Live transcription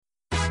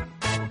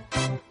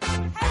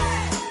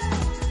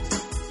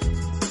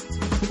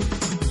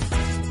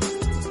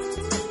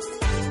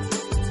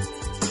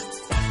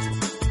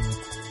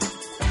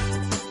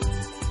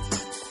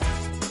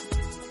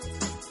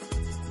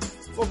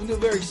to a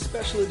very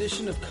special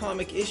edition of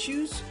Comic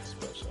Issues.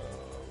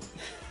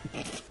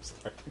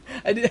 Sorry.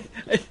 I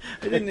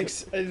didn't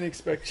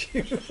expect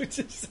you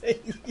to say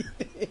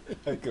anything.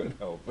 I couldn't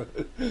help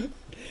it.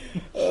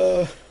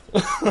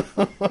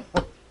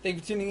 Thank you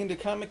for tuning into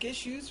Comic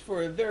Issues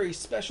for a very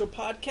special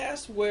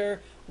podcast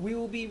where we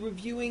will be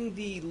reviewing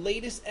the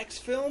latest X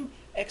film,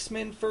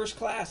 X-Men First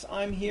Class.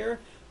 I'm here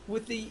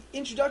with the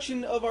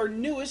introduction of our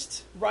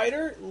newest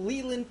writer,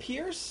 Leland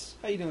Pierce.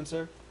 How you doing,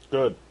 sir?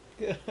 Good.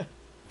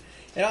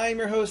 And I am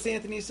your host,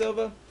 Anthony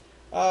Silva.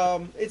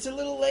 It's a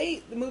little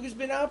late. The movie's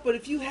been out, but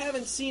if you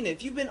haven't seen it,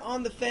 if you've been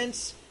on the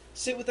fence,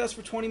 sit with us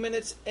for 20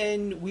 minutes,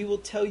 and we will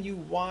tell you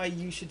why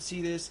you should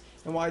see this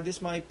and why this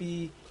might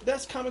be the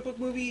best comic book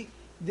movie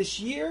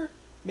this year,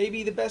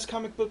 maybe the best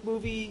comic book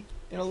movie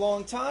in a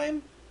long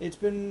time. It's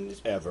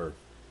Ever.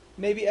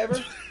 maybe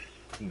ever.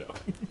 No.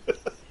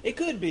 It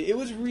could be. It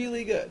was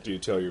really good. Do you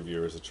tell your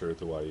viewers the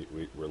truth of why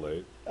we're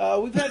late?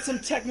 We've had some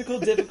technical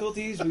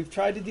difficulties. We've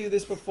tried to do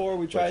this before.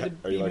 We tried to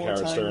Are be you like more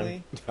Howard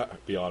timely. Stern?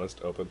 Be honest,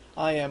 open.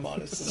 I am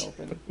honest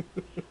and open.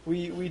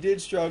 We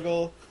did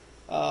struggle,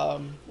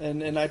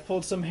 and I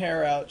pulled some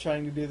hair out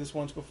trying to do this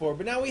once before.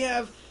 But now we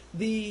have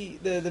the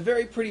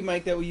very pretty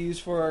mic that we use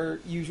for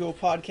our usual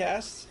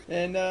podcasts,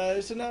 and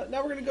so now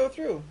we're going to go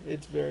through.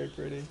 It's very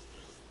pretty.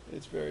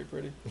 It's very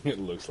pretty. It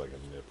looks like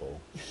a nipple.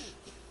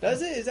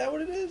 Does it? Is that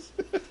what it is?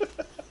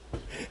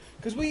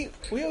 Because we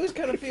always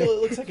kind of feel it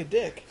looks like a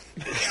dick.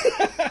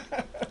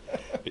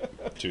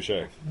 Touche.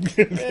 Yeah.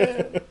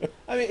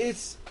 I mean,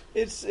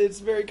 it's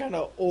very kind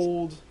of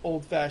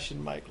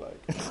old-fashioned mic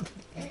like.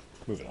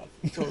 Moving on.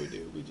 That's what we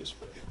do. We just.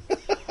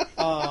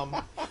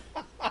 I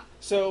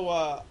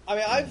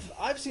mean,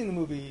 I've seen the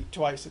movie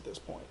twice at this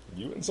point.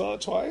 You went and saw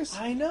it twice?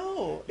 I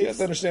know. You have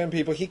to understand,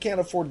 people, he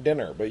can't afford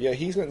dinner, but yeah,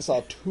 he went and saw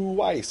it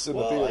twice in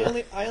the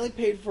theater. I only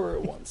paid for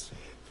it once.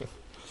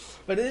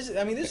 But this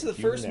is the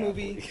first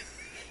movie.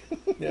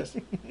 Yes,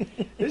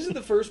 this is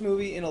the first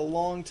movie in a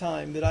long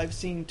time that I've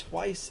seen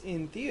twice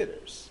in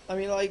theaters. I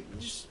mean, like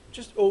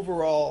just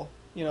overall,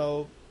 you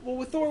know. Well,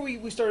 with Thor,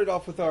 we started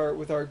off with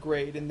our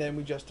grade, and then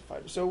we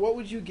justified it. So, what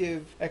would you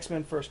give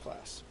X-Men First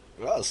Class?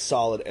 Well, a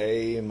solid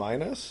A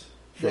minus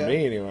for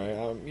me,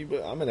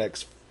 anyway. I'm an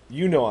X.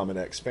 You know, I'm an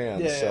X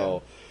fan,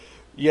 so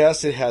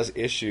yes, it has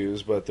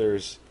issues, but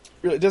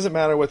it doesn't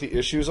matter what the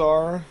issues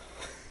are.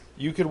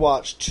 You could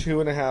watch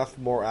 2.5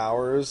 more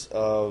hours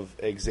of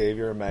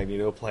Xavier and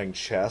Magneto playing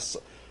chess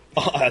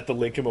at the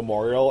Lincoln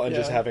Memorial and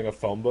just having a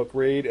phone book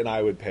read, and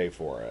I would pay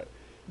for it.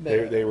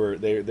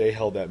 They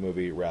held that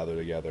movie rather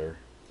together.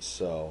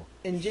 So,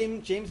 and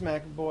James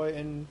McAvoy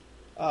and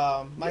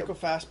Michael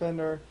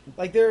Fassbender,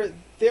 like they're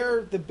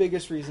the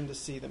biggest reason to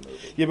see the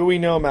movie. Yeah, but we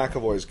know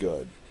McAvoy's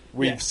good.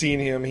 We've seen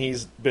him.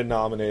 He's been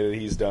nominated.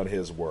 He's done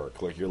his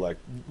work. Like, you're like,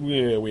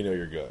 yeah, we know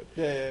you're good.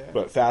 Yeah.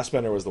 But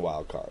Fassbender was the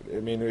wild card.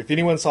 I mean, if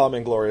anyone saw him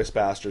in Glorious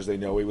Bastards, they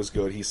know he was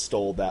good. He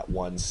stole that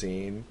one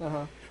scene.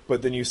 Uh-huh.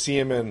 But then you see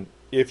him in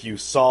If You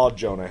Saw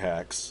Jonah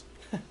Hex,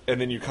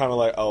 and then you kind of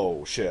like,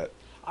 oh, shit.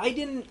 I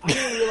didn't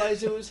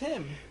realize it was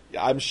him.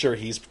 I'm sure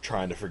he's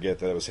trying to forget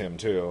that it was him,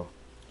 too.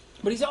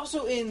 But he's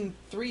also in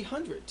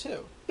 300,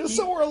 too.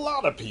 So are a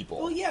lot of people.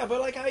 Well, yeah, but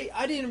like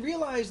I didn't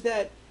realize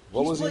that.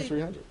 What was he in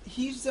 300?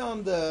 He's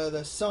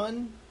the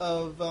son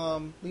of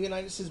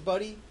Leonidas'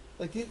 buddy.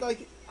 He plays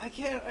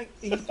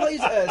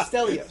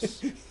Stelios.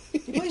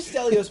 He plays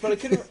Stelios, but I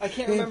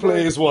can't remember. He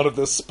plays one of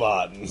the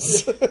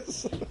Spartans.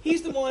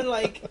 He's the one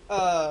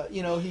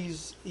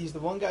he's the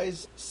one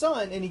guy's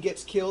son, and he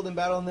gets killed in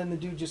battle, and then the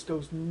dude just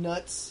goes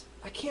nuts.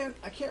 I can't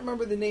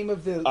remember the name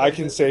of the. I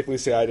can safely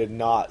say I did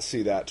not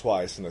see that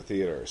twice in the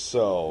theater.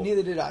 So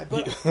neither did I,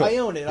 but I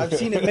own it. I've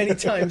seen it many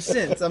times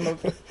since.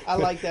 I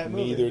like that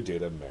movie. Neither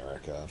did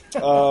America.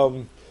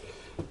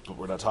 But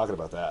we're not talking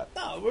about that.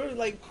 No, we're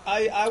like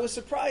I was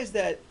surprised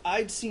that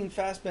I'd seen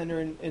Fassbender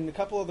in a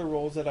couple other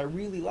roles that I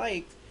really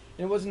liked,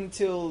 and it wasn't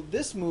until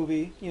this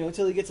movie,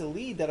 until he gets a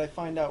lead, that I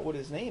find out what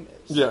his name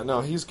is. Yeah,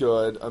 no, he's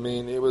good. I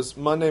mean, it was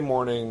Monday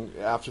morning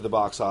after the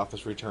box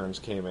office returns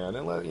came in,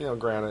 and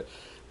granted,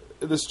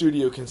 the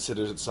studio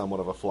considers it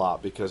somewhat of a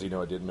flop because, it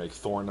didn't make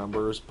Thor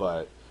numbers,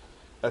 but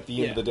at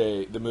the end of the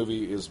day, the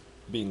movie is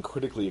being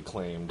critically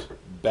acclaimed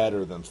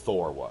better than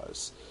Thor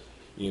was.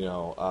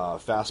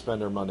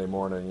 Fassbender Monday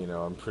morning,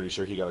 I'm pretty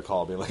sure he got a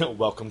call being like,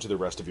 welcome to the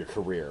rest of your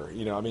career.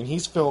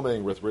 He's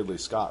filming with Ridley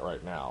Scott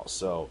right now,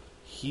 so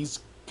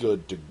he's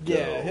good to go.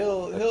 Yeah,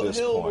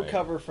 he'll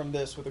recover from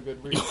this with a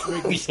good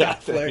Ridley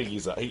Scott flick. I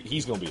think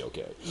he's going to be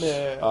okay.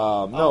 Yeah.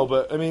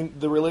 But, I mean,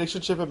 the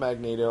relationship of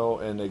Magneto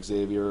and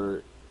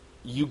Xavier,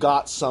 you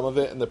got some of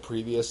it in the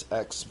previous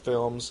X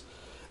films,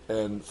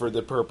 and for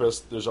the purpose,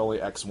 there's only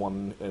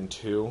X1 and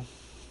 2.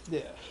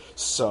 Yeah.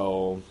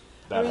 So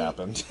that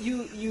happened.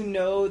 You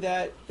know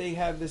that they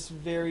have this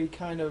very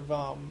kind of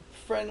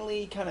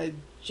friendly, kind of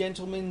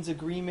gentleman's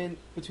agreement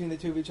between the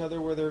two of each other,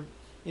 where they're,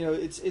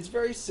 it's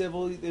very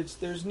civil.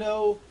 There's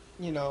no,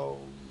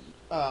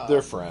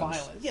 they're friends.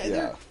 Violence.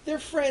 Yeah, they're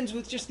friends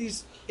with just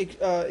these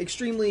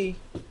extremely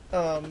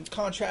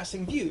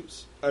contrasting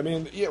views. I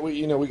mean, yeah,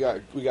 we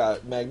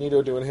got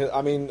Magneto doing his.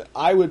 I mean,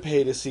 I would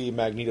pay to see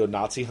Magneto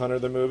Nazi Hunter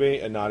the movie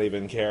and not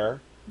even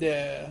care.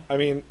 Yeah. I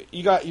mean, they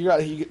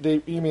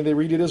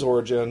redid his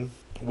origin,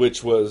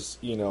 which was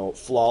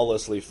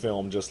flawlessly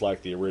filmed just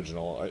like the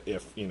original.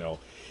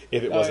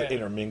 If it wasn't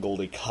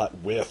intermingled, cut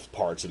with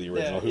parts of the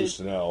original, who's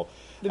to know?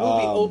 The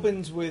movie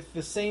opens with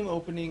the same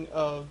opening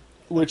of.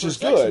 Which is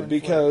good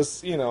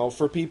because,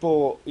 for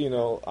people,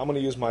 I'm going to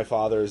use my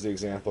father as the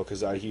example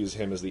because I use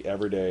him as the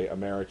everyday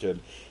American.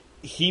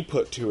 He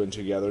put two and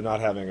together,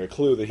 not having a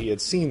clue that he had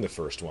seen the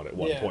first one at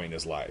one point in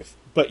his life.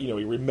 But, he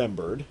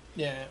remembered.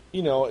 Yeah.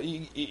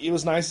 It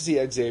was nice to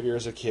see Xavier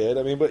as a kid.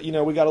 I mean, but,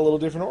 we got a little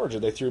different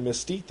origin. They threw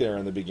Mystique there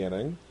in the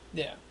beginning.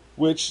 Yeah.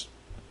 Which,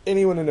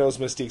 anyone who knows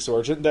Mystique's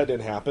origin, that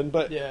didn't happen.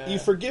 But you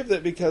forgive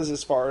that because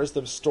as far as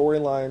the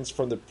storylines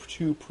from the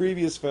two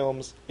previous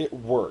films, it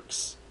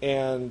works.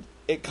 And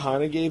it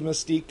kind of gave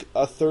Mystique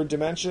a third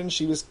dimension.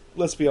 She was,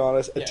 let's be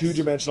honest, a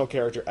two-dimensional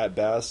character at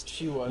best.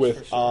 She was, with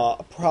for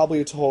sure. Probably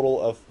a total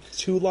of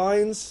 2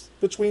 lines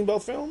between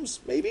both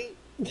films, maybe?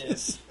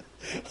 Yes.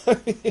 I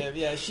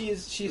mean,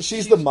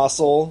 she's the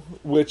muscle,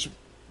 which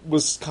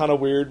was kind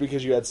of weird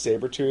because you had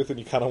Sabretooth, and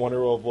you kind of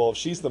wonder, well, if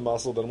she's the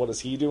muscle, then what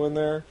is he doing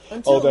there?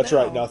 That's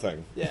right,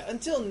 nothing. Yeah,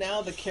 until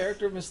now, the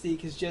character of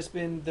Mystique has just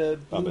been the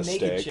blue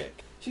naked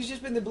chick. She's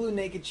just been the blue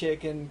naked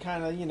chick and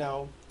kind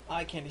of,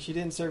 eye candy. She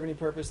didn't serve any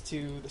purpose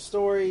to the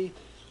story.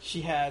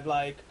 She had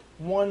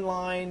one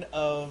line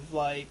of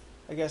I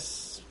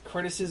guess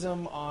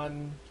criticism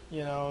on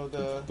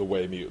the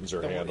way mutants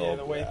are handled. Yeah,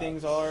 the way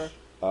things are.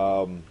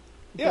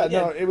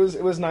 It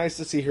was nice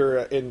to see her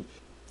in.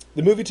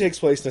 The movie takes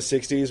place in the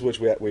 60s,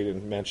 which we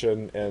didn't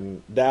mention,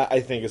 and that,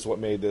 I think, is what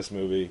made this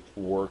movie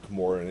work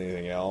more than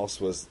anything else,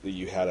 was that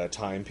you had a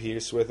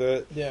timepiece with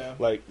it. Yeah.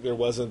 There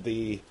wasn't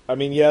the... I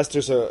mean, yes,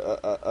 there's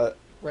a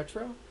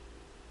retro?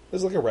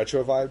 There's a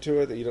retro vibe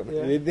to it that you don't...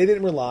 Yeah. They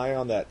didn't rely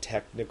on that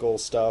technical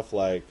stuff,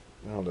 I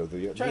don't know.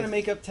 Trying to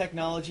make up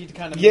technology to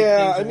kind of make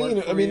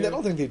things I mean, I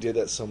don't think they did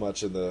that so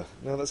much in the...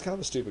 No, that's kind of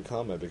a stupid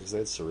comment because they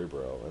had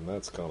Cerebro, and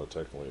that's kind of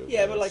technically...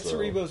 Yeah, but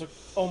Cerebro's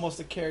almost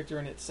a character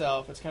in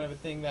itself. It's kind of a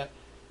thing that,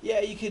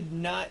 you could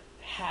not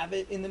have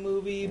it in the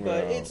movie,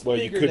 but it's well,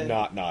 bigger you could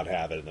than... not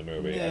have it in the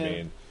movie. Yeah. I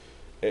mean,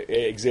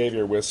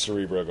 Xavier with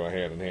Cerebro go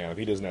hand in hand. If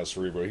he doesn't have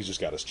Cerebro, he's just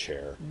got his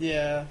chair.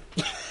 Yeah.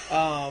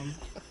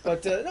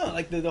 But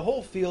no, the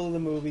whole feel of the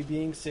movie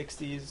being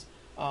 60s,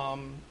 all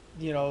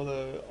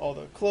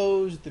the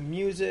clothes, the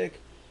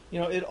music,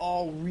 it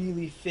all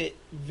really fit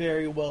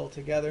very well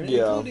together.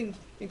 Yeah.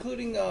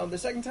 Including the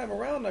second time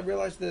around, I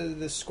realized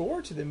the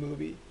score to the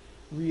movie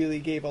really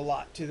gave a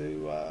lot to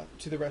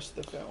the rest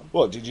of the film.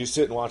 Well, did you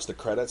sit and watch the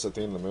credits at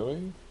the end of the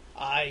movie?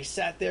 I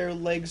sat there,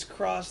 legs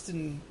crossed,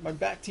 and my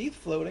back teeth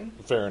floating.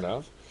 Fair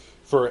enough.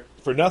 For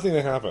nothing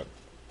to happen,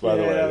 by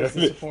the way.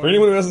 For For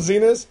anyone who hasn't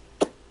seen this,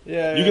 you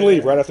can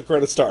leave right after the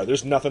credits start.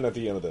 There's nothing at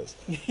the end of this.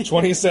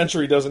 20th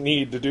Century doesn't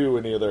need to do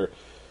any other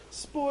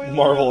spoiler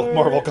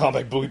Marvel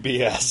comic book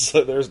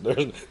BS. There's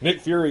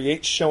Nick Fury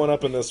ain't showing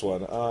up in this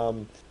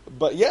one.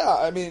 But yeah,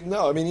 I mean,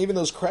 even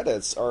those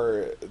credits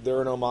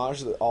they're an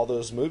homage to all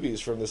those movies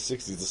from the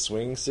 60s, the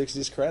swing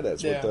 60s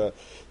credits with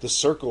the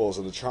circles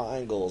and the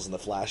triangles and the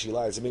flashy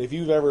lights. I mean, if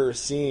you've ever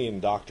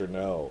seen Dr.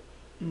 No,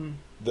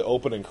 the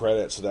opening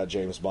credits of that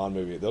James Bond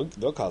movie,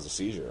 they'll cause a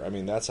seizure. I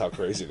mean, that's how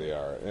crazy they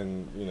are.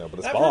 And, but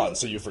it's Bond,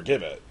 so you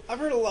forgive it. I've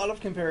heard a lot of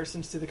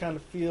comparisons to the kind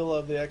of feel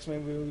of the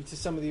X-Men movie to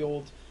some of the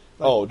old...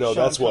 no,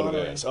 that's what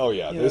it is. Oh,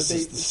 yeah. This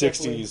is the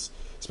 60s,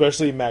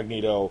 especially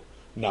Magneto,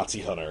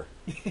 Nazi Hunter.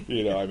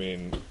 I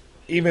mean,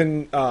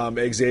 even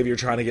Xavier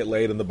trying to get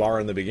laid in the bar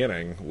in the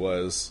beginning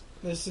was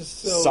this is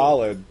so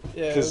solid.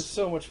 Yeah, it was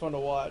so much fun to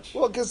watch.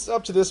 Well, because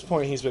up to this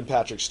point, he's been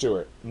Patrick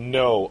Stewart.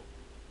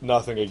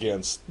 Nothing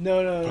against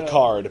no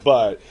Picard,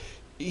 but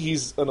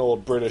he's an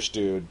old British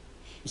dude.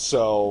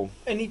 So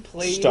and he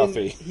played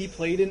stuffy. He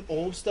played an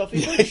old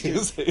stuffy British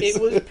dude.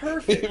 It was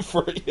perfect.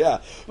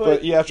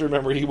 But you have to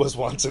remember he was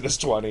once in his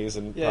 20s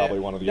and probably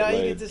wanted to get laid.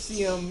 Now you get to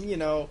see him,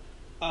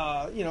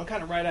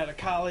 kind of right out of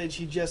college.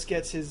 He just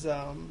gets his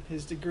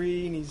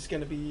degree and he's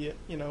going to be,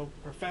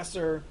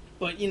 professor.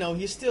 But,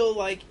 he's still,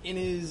 in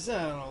his,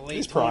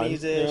 late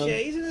 20s. Yeah,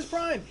 he's in his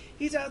prime.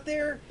 He's out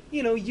there,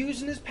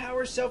 using his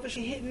power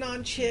selfishly, hitting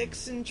on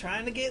chicks and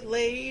trying to get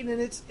laid.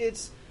 And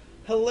it's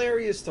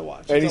hilarious to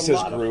watch. And he says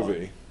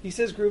groovy. He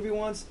says groovy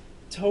once.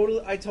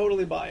 I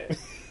totally buy it.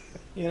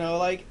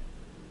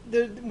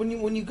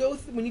 When you go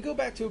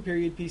back to a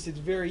period piece, it's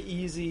very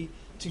easy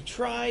to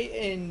try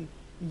and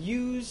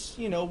use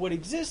what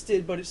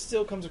existed, but it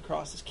still comes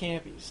across as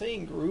campy.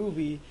 Saying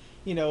groovy,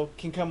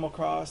 can come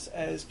across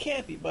as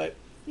campy, but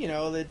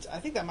I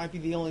think that might be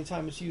the only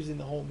time it's used in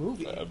the whole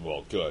movie.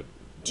 Well, good.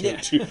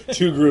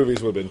 Two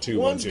groovies would have been too.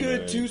 One's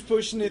good, two's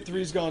pushing it,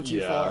 three's gone too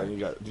far.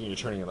 Yeah, you're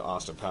turning into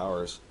Austin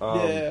Powers.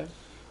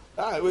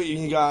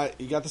 You got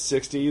the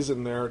 '60s,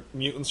 and their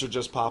mutants are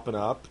just popping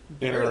up.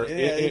 Barely.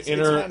 Enter It's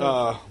kind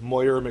of...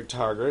 Moira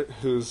McTaggart,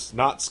 who's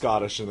not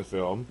Scottish in the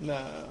film.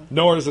 No.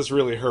 Nor is this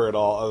really her at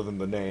all, other than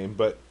the name.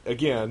 But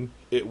again,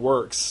 it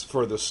works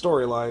for the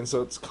storyline,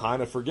 so it's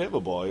kind of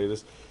forgivable. It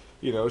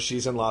is,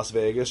 she's in Las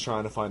Vegas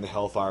trying to find the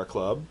Hellfire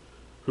Club,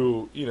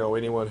 who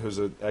anyone who's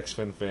an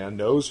X-Men fan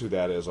knows who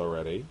that is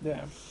already.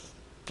 Yeah.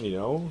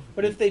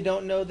 But if they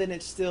don't know, then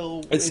it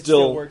still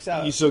works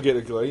out. You still get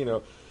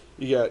a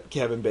You got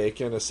Kevin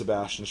Bacon as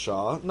Sebastian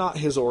Shaw. Not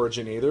his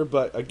origin either,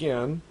 but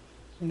again,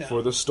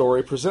 for the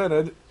story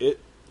presented, it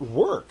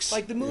works.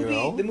 Like the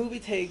movie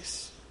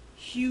takes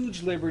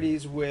huge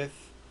liberties with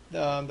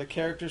the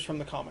characters from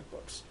the comic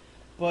books.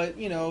 But,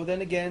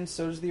 then again,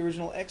 so does the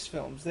original X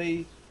films.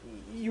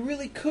 You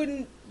really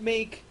couldn't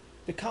make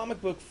the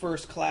comic book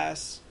First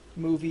Class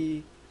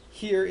movie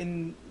here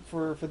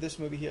for this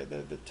movie here.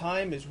 The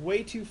time is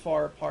way too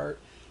far apart.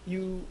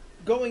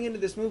 Going into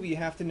this movie, you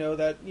have to know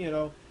that,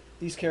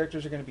 these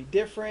characters are going to be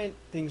different,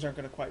 things aren't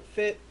going to quite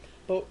fit.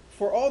 But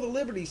for all the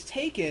liberties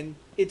taken,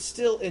 it's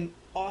still an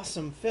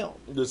awesome film.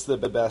 It's the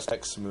best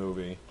X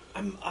movie.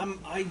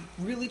 I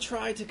really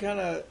tried to kind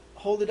of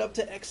hold it up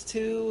to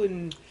X2,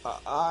 and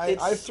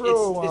it's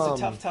a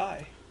tough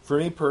tie. For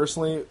me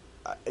personally,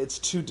 it's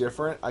too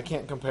different. I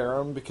can't compare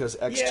them because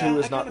X2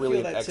 is not really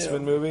an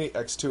X-Men movie.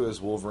 X2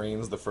 is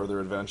Wolverine's The Further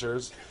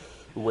Adventures,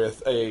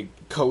 with a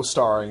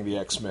co-starring the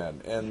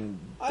X-Men, and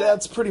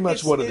that's pretty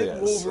much what it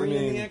is. Wolverine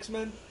and the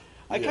X-Men.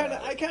 I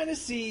kind of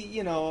see,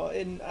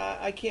 and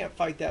I can't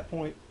fight that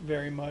point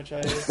very much.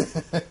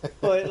 But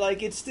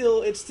it's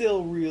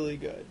still really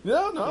good.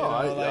 No,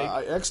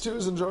 X2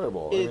 is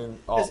enjoyable. Even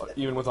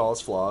with all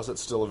its flaws,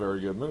 it's still a very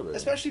good movie.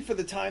 Especially for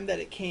the time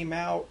that it came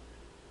out,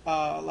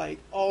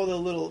 all the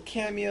little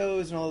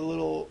cameos and all the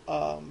little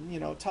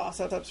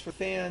toss-ups for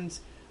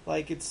fans.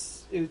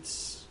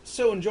 It's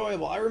so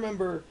enjoyable. I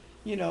remember,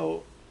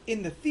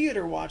 in the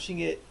theater watching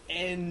it,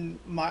 and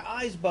my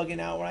eyes bugging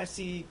out when I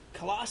see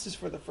Colossus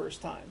for the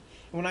first time,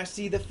 and when I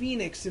see the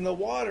Phoenix in the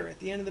water at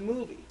the end of the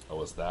movie.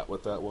 Oh, is that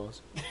what that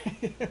was?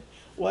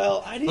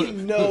 Well, I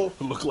didn't know.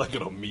 Looked like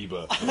an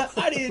amoeba.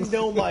 I didn't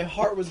know my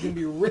heart was going to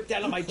be ripped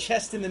out of my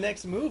chest in the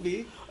next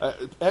movie.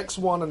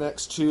 X1 and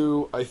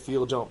X2, I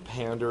feel, don't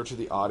pander to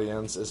the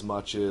audience as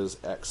much as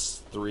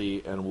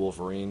X3 and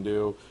Wolverine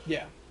do.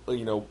 Yeah.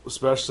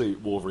 Especially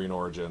Wolverine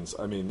Origins.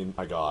 I mean,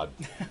 my God.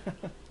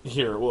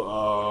 Here,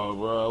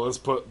 let's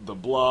put the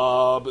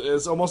Blob.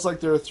 It's almost like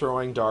they're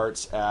throwing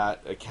darts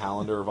at a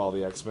calendar of all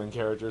the X-Men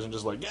characters and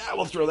just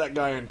we'll throw that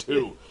guy in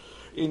too.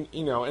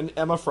 And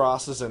Emma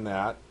Frost is in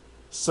that,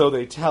 so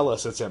they tell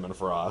us it's Emma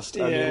Frost.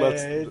 I mean,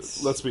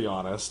 let's be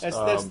honest.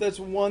 That's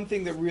one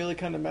thing that really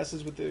kind of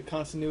messes with the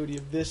continuity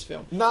of this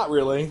film. Not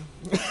really.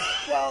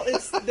 Well,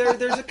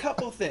 there's a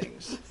couple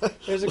things.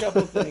 There's a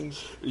couple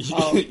things.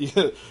 I mean,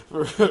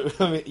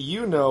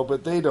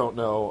 but they don't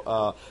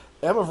know.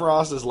 Emma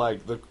Frost is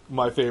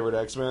my favorite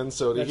X-Men,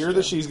 so to hear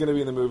that she's going to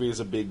be in the movie is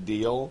a big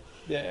deal.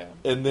 Yeah.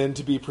 And then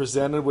to be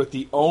presented with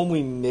the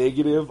only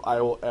negative I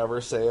will ever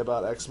say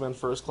about X-Men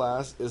First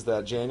Class is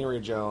that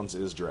January Jones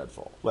is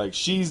dreadful.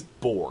 She's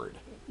bored.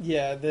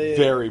 Yeah,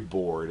 very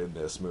bored in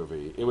this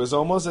movie. It was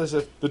almost as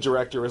if the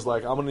director was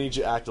like, I'm going to need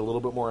you to act a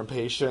little bit more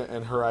impatient,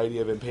 and her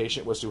idea of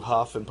impatient was to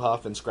huff and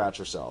puff and scratch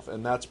herself,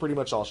 and that's pretty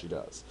much all she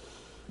does.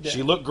 Yeah.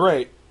 She looked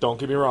great, don't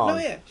get me wrong. No,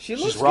 yeah,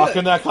 she's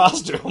rocking that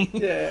costume.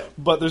 Yeah.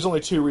 But there's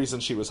only two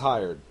reasons she was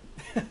hired.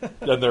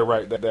 And they're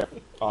right there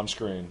on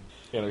screen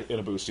in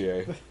a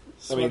bustier.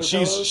 I mean,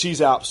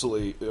 she's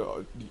absolutely...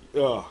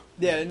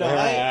 Yeah,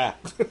 no,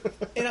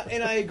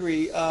 and I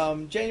agree.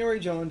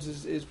 January Jones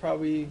is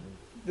probably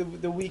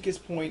the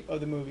weakest point of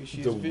the movie.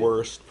 She's the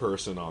worst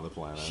person on the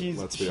planet,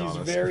 let's be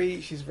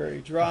honest. She's very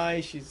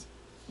dry. She's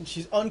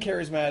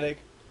uncharismatic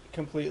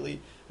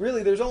completely.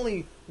 Really, there's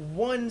only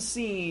one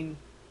scene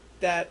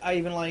that I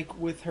even like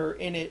with her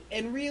in it,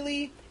 and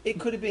really, it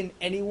could have been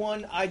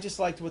anyone. I just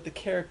liked what the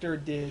character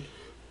did.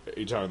 Are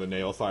you talking the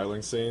nail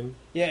filing scene?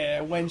 Yeah,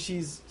 when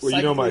she's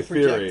my projecting.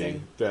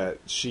 Theory that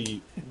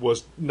she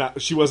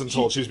wasn't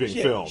told she was being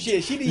filmed.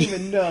 She didn't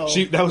even know.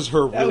 That was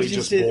her really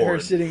just bored. Her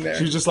sitting there.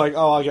 She was just like,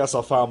 oh, I guess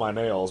I'll file my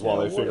nails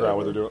while they figure out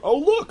what they're doing. Oh,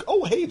 look!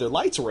 Oh, hey, the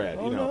light's red.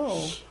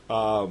 No.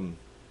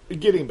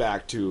 Getting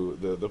back to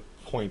the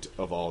point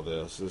of all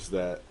this is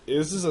that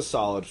this is a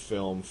solid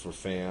film for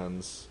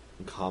fans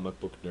and comic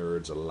book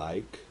nerds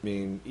alike. I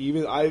mean,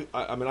 even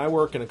I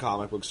work in a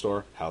comic book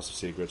store, House of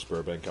Secrets,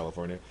 Burbank,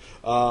 California,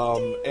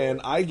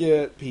 and I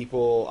get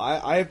people.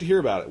 I have to hear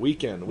about it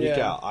week in, week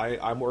out.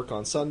 I work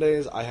on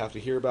Sundays. I have to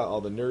hear about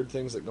all the nerd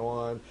things that go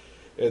on.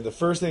 And the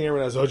first thing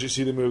everyone says, "Oh, did you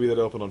see the movie that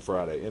opened on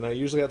Friday?" And I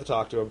usually have to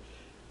talk to them.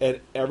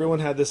 And everyone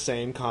had the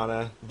same kind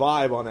of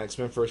vibe on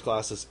X-Men First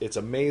Class. It's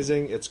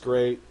amazing. It's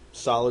great.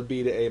 Solid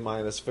B to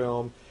A-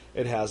 film.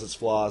 It has its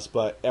flaws,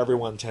 but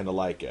everyone tend to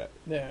like it.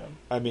 Yeah.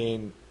 I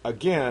mean,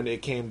 again,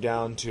 it came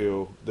down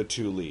to the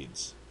two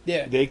leads.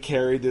 Yeah. They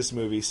carried this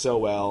movie so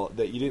well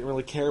that you didn't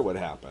really care what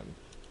happened.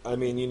 I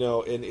mean,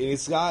 and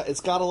it's got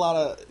a lot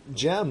of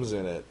gems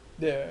in it.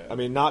 Yeah. I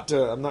mean, we're not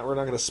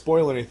going to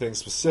spoil anything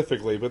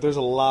specifically, but there's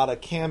a lot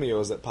of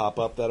cameos that pop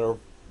up that are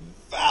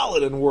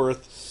valid and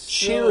worth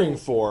cheering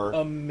for.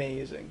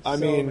 Amazing. I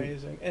mean,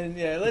 amazing. And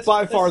yeah, let's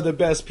far the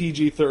best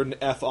PG-13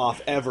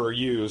 F-off ever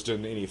used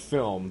in any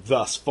film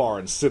thus far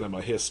in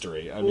cinema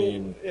history. I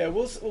mean, yeah,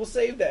 we'll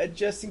save that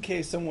just in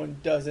case someone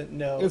doesn't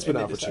know. It's been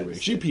out for 2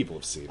 weeks. You people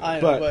have seen it.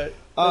 I know,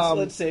 but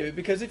let's save it,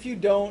 because if you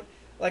don't,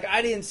 like,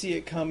 I didn't see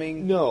it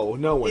coming. No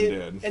one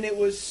did, and it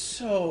was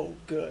so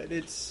good.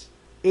 It's.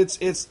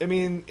 I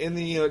mean,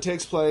 it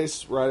takes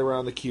place right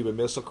around the Cuban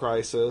Missile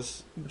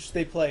Crisis, which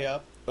they play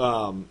up.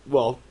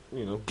 Well,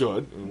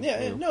 good. Yeah,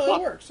 it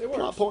works. It works.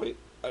 Plot point.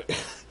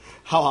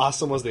 How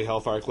awesome was the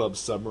Hellfire Club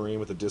submarine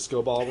with the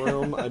disco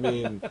ballroom? I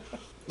mean,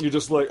 you're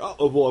just like,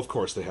 oh, well, of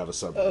course they have a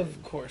submarine.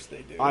 Of course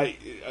they do. Have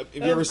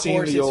you ever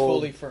seen the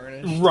old? Fully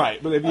furnished.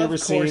 Right, but have you ever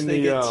seen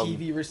the? Of course they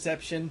get TV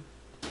reception.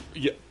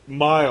 Yeah,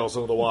 miles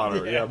under the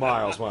water. Yeah,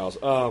 miles.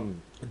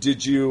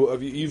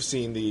 You've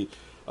seen the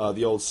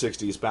old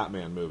 '60s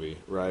Batman movie,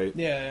 right?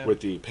 Yeah.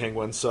 With the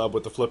penguin sub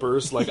with the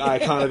flippers. Like, I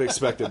kind of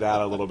expected that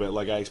a little bit.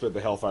 Like, I expect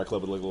the Hellfire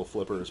Club with like little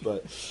flippers,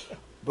 but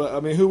I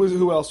mean,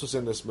 who else was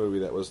in this movie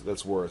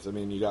that's worth? I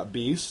mean, you got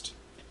Beast.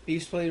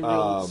 Beast played a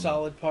real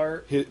solid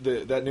part.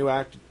 That new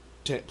act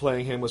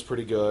playing him was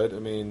pretty good. I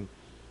mean,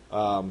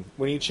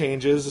 when he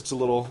changes, it's a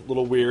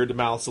little weird. The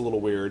mouth's a little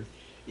weird.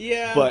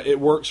 Yeah. But it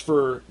works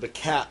for the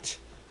cat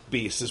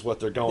Beast is what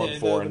they're going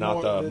for, and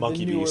not the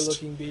monkey the newer Beast.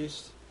 Looking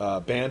Beast.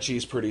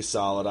 Banshee's pretty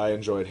solid. I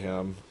enjoyed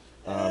him.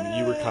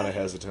 You were kind of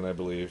hesitant, I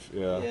believe.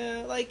 Yeah.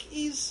 Yeah, like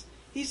he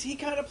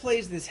kind of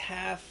plays this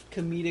half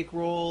comedic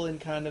role and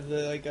kind of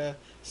like a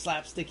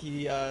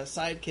slapsticky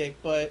sidekick,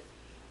 but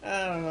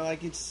I don't know,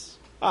 like it's.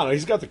 I don't know.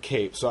 He's got the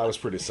cape, so I was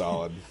pretty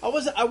solid. I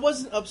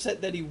wasn't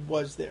upset that he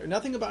was there.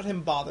 Nothing about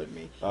him bothered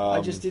me.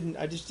 I just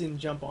didn't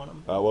jump on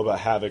him. What about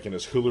Havoc and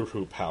his hula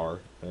hoop power?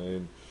 I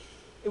mean,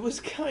 it was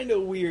kind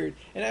of weird.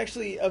 And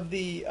actually, of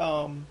the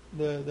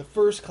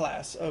first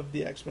class of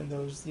the X-Men,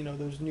 those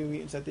new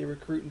mutants that they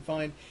recruit and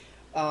find,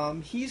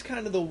 he's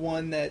kind of the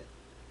one that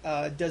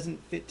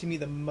doesn't fit to me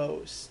the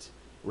most.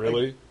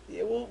 Really? Like,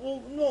 yeah,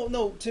 well,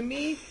 no. To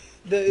me,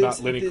 not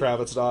Lenny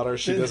Kravitz's daughter.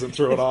 She doesn't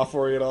throw it off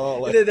for you at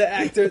all. Like, the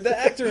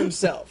actor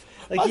himself.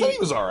 Like, I thought he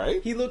was all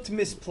right. He looked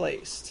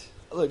misplaced.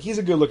 Look, he's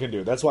a good-looking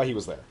dude. That's why he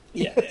was there.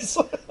 Yeah.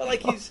 But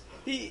like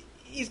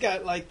he's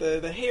got like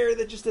the hair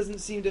that just doesn't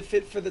seem to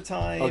fit for the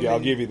time. Okay, I'll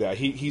give you that.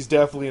 He's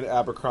definitely an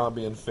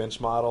Abercrombie and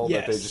Finch model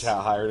that they just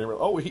hired him.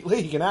 Oh,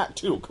 he can act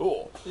too.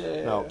 Cool.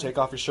 Yeah. No, take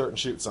off your shirt and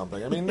shoot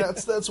something. I mean,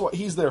 that's what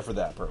he's there for.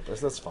 That purpose.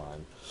 That's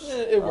fine.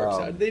 It works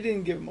out. They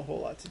didn't give him a whole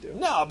lot to do.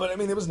 No, but I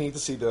mean, it was neat to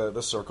see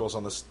the circles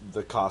on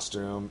the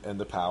costume and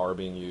the power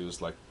being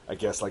used. Like, I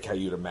guess, like how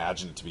you'd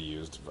imagine it to be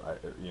used.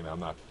 I'm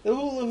not. The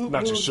hula hoop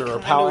not too sure.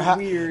 Power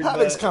weird.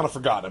 Havoc's kind of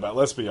forgotten about.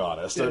 Let's be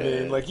honest. Yeah. I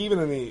mean, like even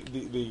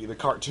in the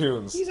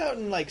cartoons, he's out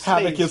in like space,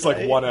 Havoc gets right?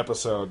 like one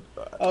episode.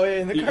 Oh yeah,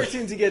 in the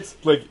cartoons he gets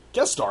like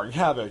guest starring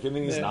Havoc, and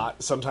then he's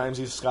not. Sometimes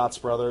he's Scott's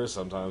brother,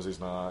 sometimes he's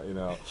not.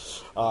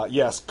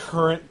 Yes,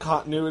 current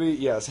continuity.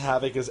 Yes,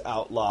 Havoc is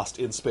out lost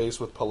in space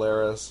with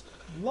Polaris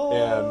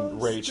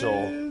and Rachel,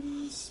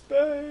 in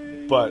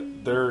space.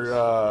 but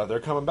they're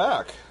coming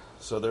back,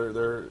 so they're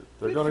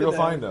going to go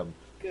find them.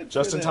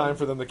 Just in time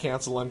for them to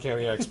cancel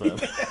Uncanny X-Men.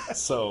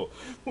 So,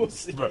 we'll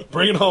see.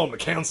 Bring it home to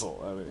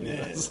cancel. I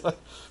mean,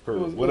 for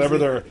whatever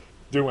they're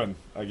doing,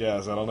 I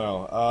guess. I don't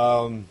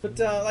know. But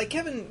like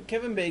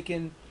Kevin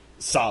Bacon,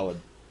 solid.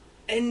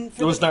 And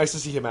it was nice to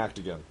see him act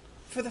again.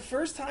 For the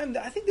first time,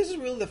 I think this is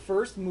really the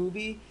first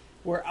movie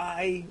where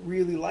I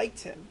really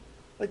liked him.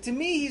 Like, to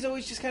me, he's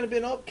always just kind of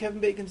been, Kevin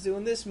Bacon's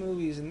doing this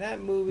movie, he's in that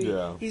movie.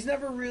 Yeah. He's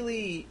never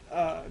really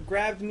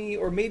grabbed me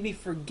or made me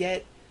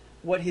forget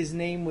what his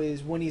name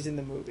was when he's in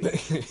the movie.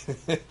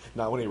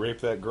 Not when he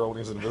raped that girl when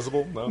he was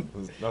invisible? No?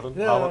 Nothing?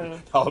 No.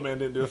 Hollow Man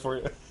didn't do it for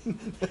you?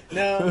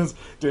 No.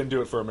 Didn't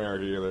do it for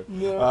America either.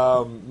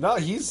 No. No,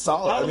 he's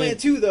solid. Hollow Man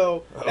 2,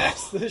 though,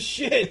 that's the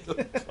shit.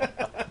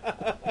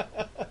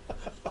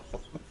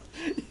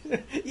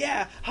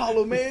 Yeah,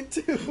 Hollow Man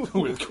 2.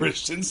 With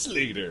Christian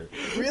Slater.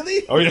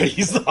 Really? Oh, yeah,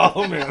 he's the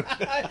Hollow Man.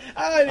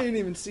 I didn't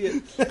even see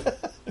it.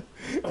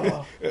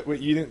 Oh.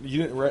 Wait, you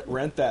didn't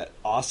rent that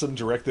awesome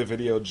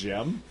direct-to-video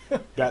gem?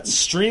 That's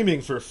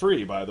streaming for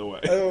free, by the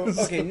way. Oh,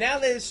 okay, now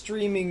that it's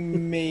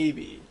streaming,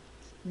 maybe.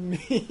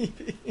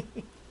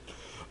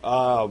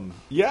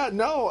 Yeah,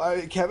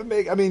 no, Kevin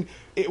Bacon. I mean,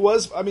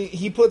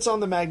 he puts on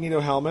the Magneto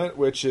helmet,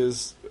 which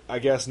is, I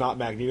guess, not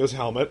Magneto's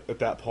helmet at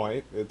that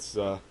point. It's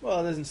well,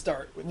 it doesn't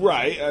start with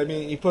right. I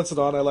mean, he puts it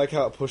on. I like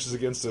how it pushes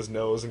against his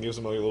nose and gives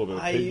him a little bit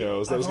of pig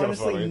nose. That was kind of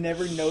funny. I honestly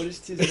never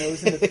noticed his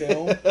nose in the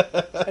film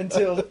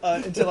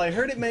until I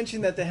heard it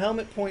mentioned that the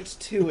helmet points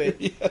to it,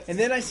 yes. And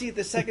then I see it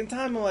the second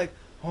time. I'm like,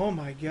 oh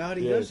my god,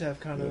 he does have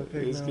kind of a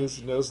pig nose.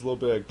 His nose is a little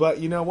big, but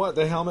you know what?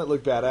 The helmet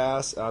looked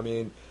badass. I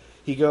mean,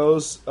 He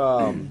goes,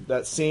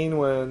 that scene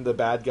when the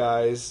bad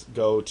guys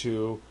go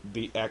to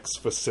the X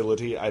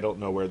facility. I don't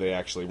know where they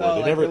actually were. Oh,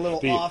 They like never the little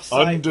the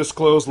offsite-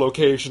 undisclosed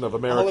location of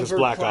America's Oliver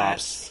Black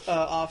Platt's,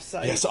 Ops.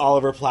 offsite. Yes,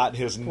 Oliver Platt and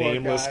his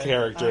nameless guy.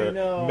 character, I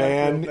know, I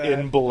Man feel bad.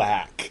 in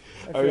Black.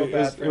 I feel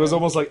bad for It was him.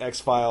 almost like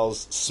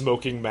X-Files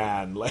Smoking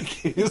Man, like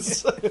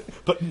he's,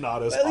 but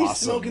not as At least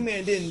awesome. Smoking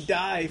Man didn't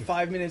die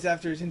 5 minutes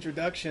after his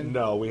introduction.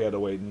 No, we had to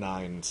wait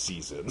 9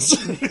 seasons.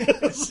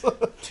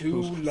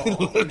 Too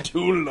long.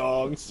 2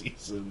 long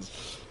seasons.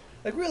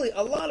 Like, really,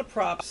 a lot of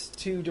props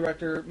to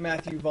director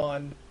Matthew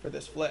Vaughn for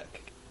this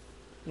flick.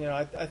 You know,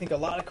 I think a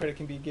lot of credit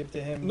can be given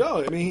to him.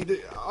 No, I mean,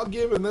 I'll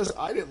give him this.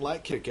 I didn't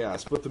like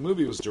Kick-Ass, but the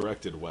movie was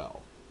directed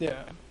well.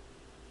 Yeah.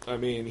 I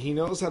mean, he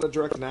knows how to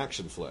direct an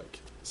action flick.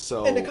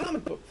 So, And a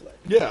comic book flick.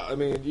 yeah, I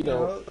mean, you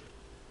know,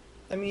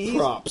 I mean, he's...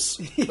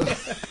 props.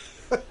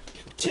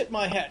 Tip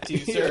my hat to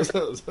you,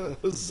 sir.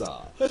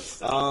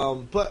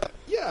 Huzzah. But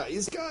yeah,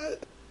 he's got.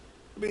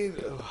 I mean,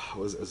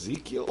 was it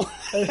Ezekiel?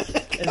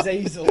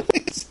 Azazel.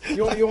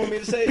 You want me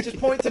to say it? Just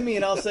point to me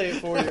and I'll say it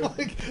for you.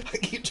 I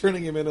keep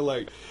turning him into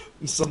like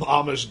some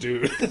Amish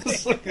dude.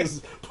 It's like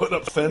he's putting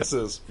up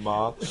fences,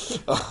 Ma.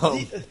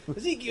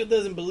 Ezekiel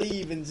doesn't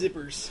believe in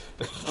zippers.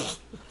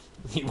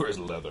 He wears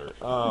leather.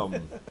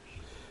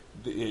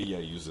 Yeah,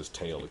 he used his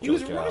tail to kill He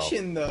was a cow.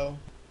 Russian, though.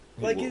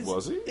 Like,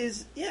 was he?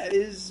 Is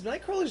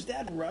Nightcrawler's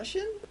dad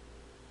Russian?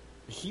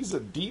 He's a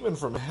demon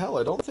from hell.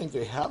 I don't think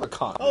they have a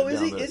continent. Oh, is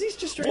down he? there. Is he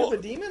just straight up a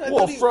demon?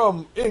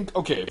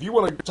 Okay, if you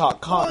want to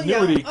talk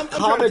continuity, I'm trying to touch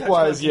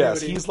comic-wise, yes,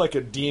 continuity. he's like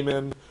a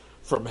demon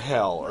from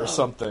hell or Oh.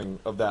 something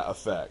of that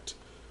effect,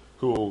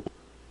 who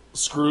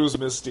screws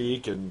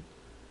Mystique and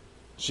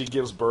she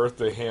gives birth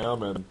to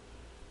him, and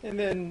And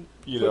then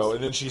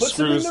and then she puts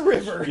screws him in the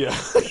river.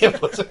 Yeah,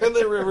 puts her in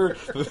the river.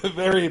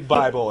 Very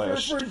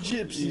Bible-ish. For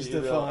gypsies You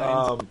to know,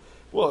 find.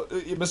 well,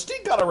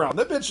 Mystique got around.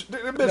 That bitch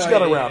No,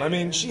 got yeah, around. yeah, I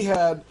mean, yeah. she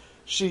had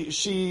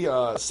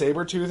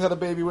Sabretooth had a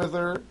baby with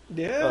her.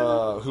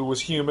 Yeah. Who was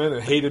human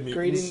and hated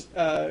mutants.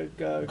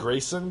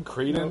 Graydon,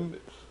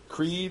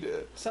 Creed.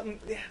 something.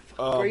 Yeah,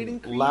 Graydon.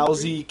 Creed,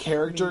 Lousy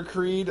character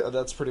Creed.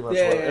 That's pretty much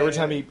Yeah, what. yeah, Every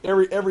yeah.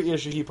 time every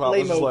issue he popped, I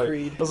was just Lame-o like,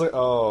 Creed. I was like,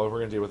 oh, we're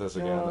gonna deal with this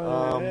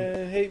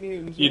again. hate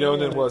mutants.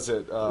 And then was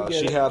it? We get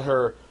She it. had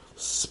her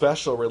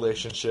special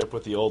relationship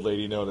with the old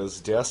lady known as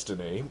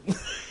Destiny.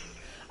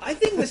 I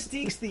think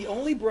Mystique's the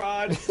only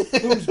broad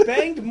who's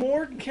banged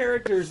more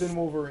characters than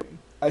Wolverine.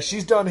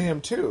 She's done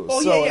him too.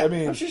 Oh so yeah. I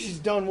mean, I'm sure she's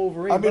done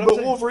Wolverine. but I'm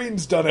saying-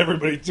 Wolverine's done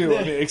everybody too.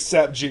 I mean,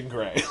 except Jean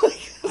Grey.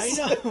 I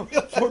know.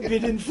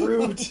 Forbidden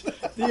fruit,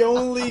 the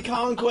only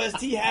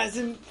conquest he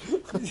hasn't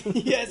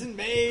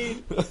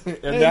made.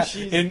 and that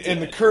she's in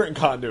the dead. current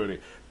continuity,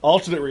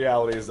 alternate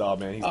realities. Oh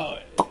man, he's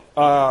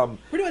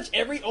Pretty much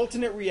every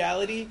alternate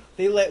reality,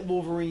 they let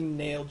Wolverine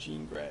nail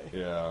Jean Grey.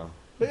 yeah.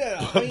 But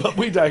yeah, I mean, But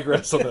we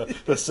digress on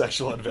the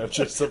sexual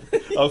adventures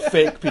of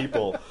fake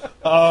people.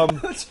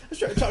 let's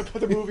try to talk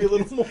about the movie a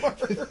little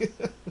more.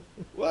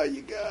 Well,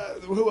 you got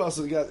who else?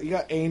 You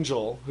got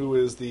Angel, who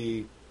is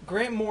the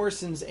Grant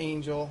Morrison's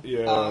Angel.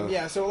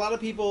 Yeah. So a lot of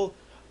people,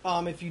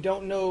 if you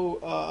don't know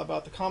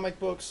about the comic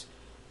books,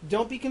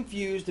 don't be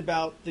confused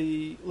about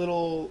the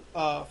little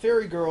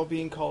fairy girl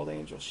being called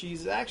Angel.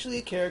 She's actually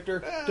a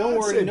character. Don't I'd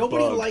worry, say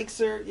nobody bug. likes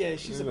her. Yeah,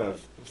 she's a bug.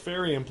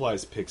 fairy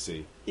implies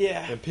pixie,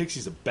 Yeah. and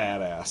pixie's a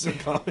badass in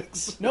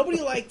comics.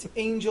 Nobody liked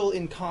Angel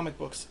in comic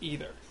books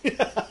either.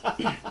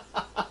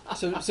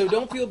 so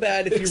don't feel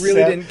bad if you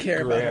really didn't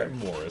care about her.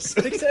 Grant Morris.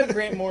 Except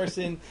Grant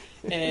Morrison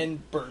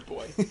and Bird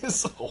Boy.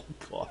 Oh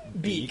god,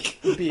 Beak,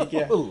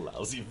 yeah.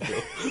 Lousy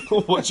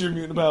Bill. What's your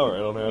mutant power? I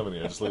don't have any.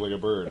 I just look like a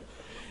bird.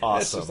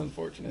 That's just Awesome.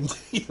 unfortunate.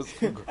 Yes.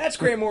 That's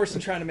Grant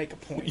Morrison trying to make a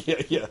point.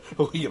 Yeah.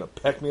 Oh, you gonna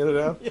peck me to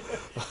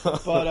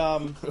death? But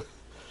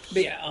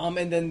yeah,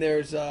 and then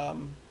there's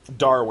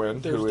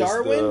Darwin, There's who is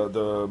Darwin.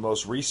 the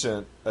most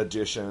recent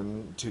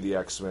addition to the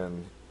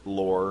X-Men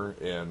lore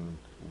and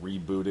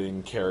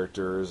rebooting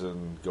characters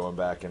and going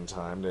back in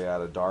time. They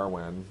added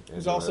Darwin.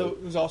 who's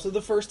also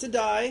the first to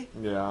die.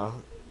 Yeah.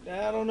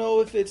 I don't know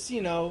if it's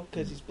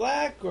because he's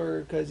black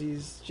or because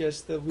he's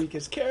just the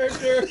weakest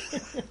character.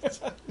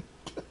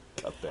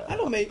 Cut that. I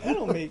don't make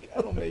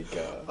judgments.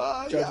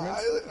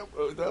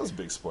 That was a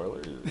big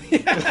spoiler.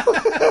 Talking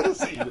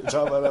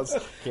about us,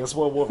 can't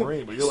spoil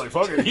Wolverine, but you're like,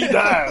 fuck it, he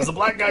dies. The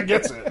black guy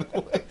gets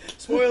it.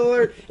 Spoiler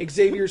alert: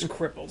 Xavier's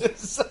crippled. Yeah,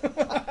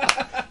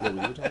 we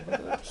were talking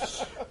about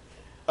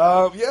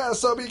that.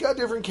 So you got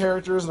different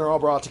characters, and they're all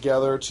brought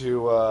together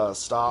to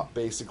stop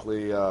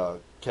basically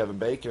Kevin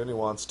Bacon, who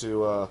wants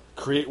to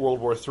create World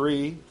War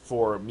III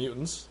for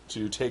mutants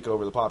to take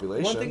over the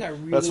population. One thing I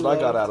really That's what I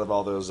got loved- out of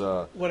all those.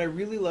 What I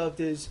really loved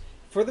is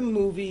for the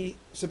movie,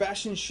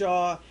 Sebastian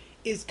Shaw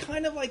is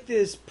kind of like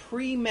this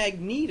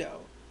pre-Magneto.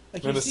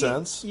 Like In a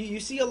sense. you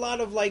see a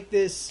lot of like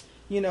this.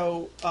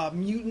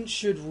 Mutants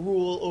should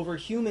rule over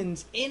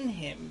humans in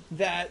him.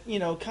 That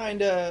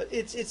kind of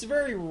it's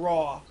very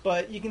raw,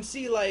 but you can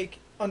see like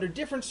under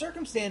different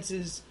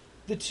circumstances,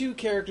 the two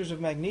characters of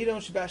Magneto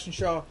and Sebastian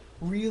Shaw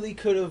really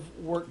could have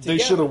worked together.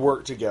 They should have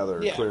worked together,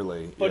 Yeah.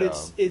 clearly. But yeah.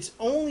 it's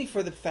only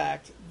for the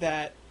fact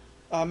that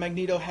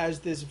Magneto has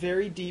this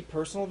very deep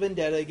personal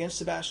vendetta against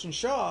Sebastian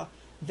Shaw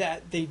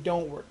that they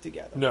don't work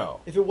together. No.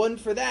 If it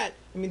wasn't for that,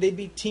 I mean, they'd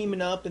be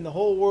teaming up and the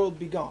whole world would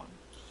be gone.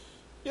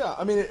 Yeah,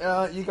 I mean,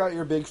 you got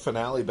your big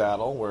finale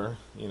battle where,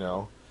 you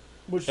know,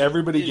 Which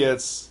everybody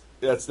gets...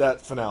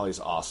 that finale's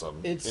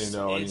awesome.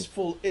 It's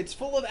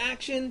full of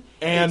action.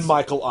 And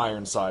Michael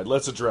Ironside.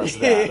 Let's address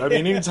that. I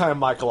mean, anytime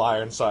Michael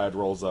Ironside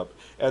rolls up,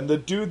 and the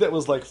dude that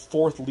was like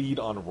fourth lead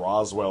on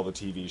Roswell, the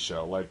TV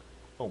show, like,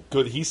 oh,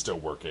 good, he's still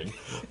working.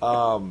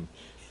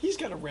 He's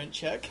got a rent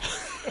check.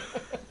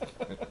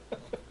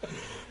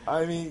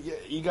 I mean,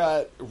 you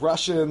got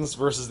Russians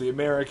versus the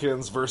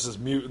Americans versus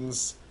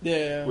mutants.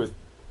 Yeah. With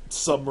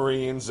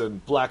submarines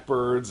and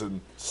blackbirds and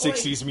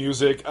 60s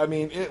music. I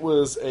mean, it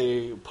was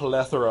a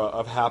plethora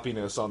of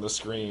happiness on the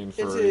screen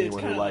for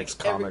anyone who likes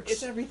comics.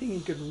 It's everything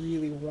you could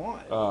really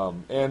want.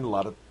 And a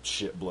lot of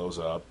shit blows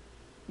up.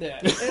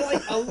 Yeah,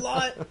 and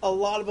like a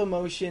lot of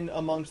emotion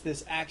amongst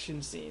this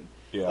action scene.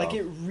 Yeah. Like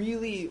it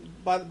really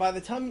by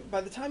the time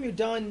you're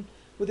done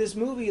with this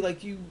movie,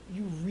 like you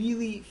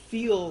really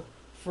feel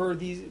for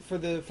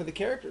the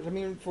characters. I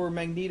mean, for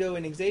Magneto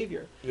and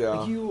Xavier. Yeah.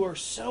 Like you are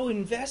so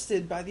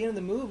invested by the end of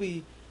the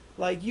movie.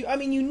 Like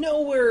you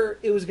know where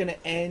it was going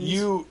to end.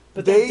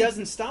 But that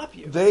doesn't stop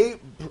you. They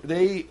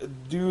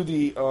do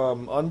the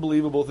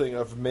unbelievable thing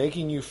of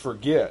making you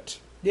forget.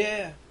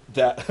 Yeah.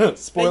 That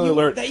spoiler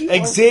alert.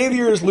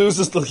 Xavier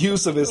loses the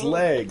use of his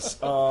legs.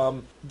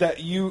 That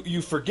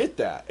you forget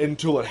that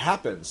until it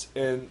happens.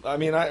 And I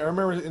mean, I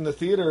remember in the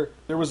theater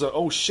there was a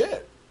oh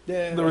shit.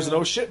 Yeah. There was an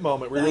oh shit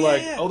moment where you're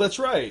like, oh, that's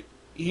right.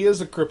 He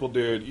is a crippled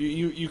dude.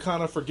 You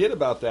kind of forget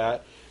about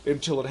that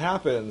until it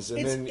happens,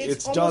 and then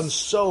it's almost done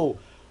so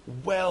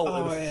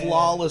well and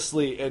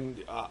flawlessly.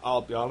 And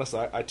I'll be honest,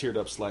 I teared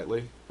up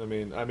slightly. I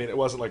mean, it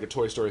wasn't like a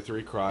Toy Story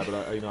 3 cry,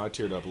 but I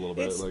teared up a little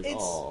bit.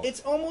 It's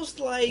almost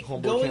like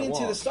going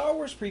into the Star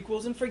Wars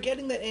prequels and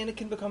forgetting that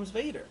Anakin becomes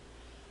Vader.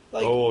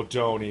 Like, oh,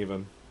 don't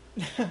even.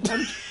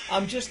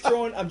 I'm just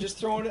throwing a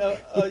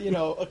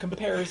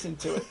comparison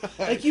to it.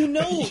 Like you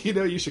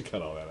should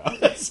cut all that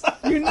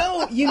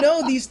out. you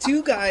know these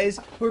two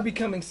guys who are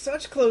becoming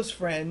such close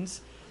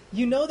friends.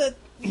 You know that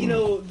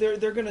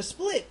they're gonna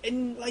split,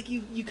 and like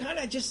you kind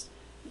of just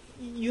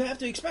you have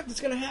to expect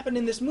it's gonna happen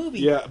in this movie.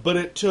 Yeah, but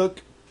it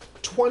took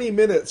 20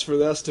 minutes for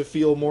us to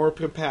feel more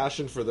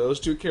compassion for those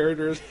two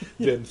characters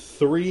than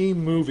 3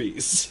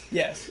 movies.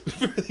 Yes.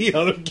 For the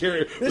other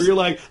character. Where you're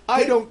like,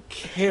 I don't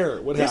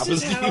care what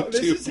happens to you two.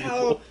 This is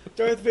how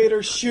Darth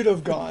Vader should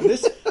have gone.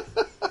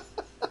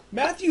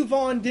 Matthew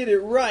Vaughn did it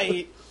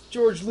right.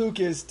 George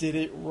Lucas did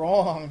it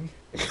wrong.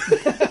 It's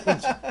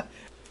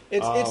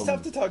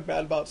tough to talk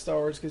bad about Star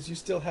Wars because you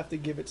still have to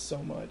give it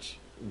so much.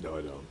 No,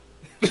 I don't.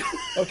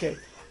 Okay.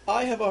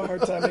 I have a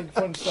hard time making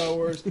fun of Star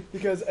Wars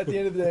because at the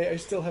end of the day, I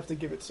still have to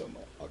give it so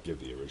much. I'll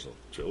give the original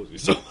trilogy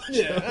so much.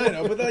 Yeah, I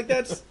know, but like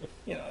that's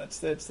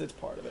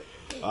part of it.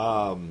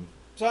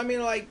 So I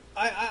mean, like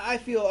I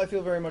feel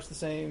very much the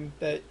same.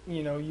 That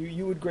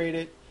you would grade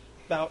it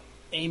about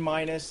A-.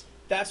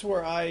 That's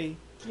where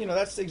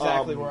that's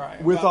exactly where I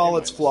am. With all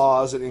its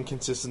flaws and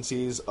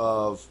inconsistencies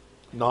of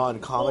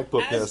non-comic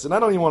bookness, and I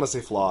don't even want to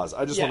say flaws.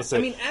 I just want to say, I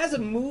mean, as a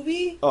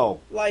movie,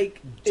 like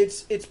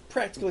it's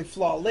practically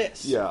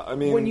flawless. Yeah, I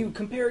mean, when you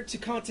compare it to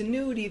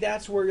continuity,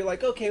 that's where you're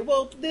like, okay,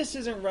 well, this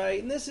isn't right,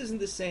 and this isn't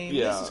the same.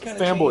 Yeah, this is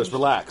kind of fanboys, changed.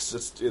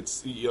 Relax.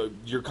 It's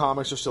your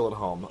comics are still at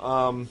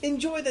home.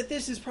 Enjoy that.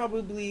 This is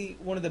probably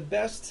one of the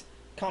best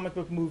comic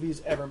book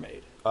movies ever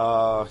made.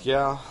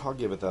 Yeah, I'll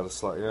give it that a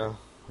slight. Yeah,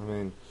 I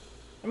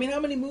mean,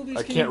 how many movies?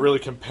 I can't really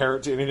compare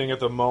it to anything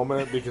at the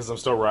moment because I'm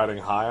still riding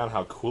high on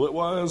how cool it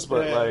was.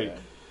 But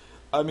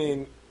I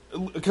mean,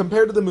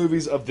 compared to the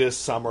movies of this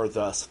summer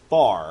thus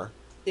far,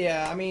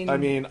 I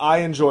mean,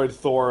 I enjoyed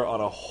Thor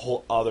on a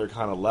whole other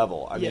kind of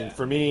level. I mean,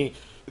 for me,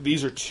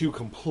 these are 2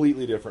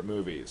 completely different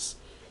movies.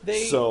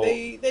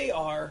 They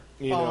are,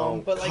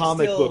 but like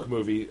comic book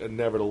movie,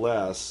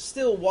 nevertheless.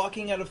 Still,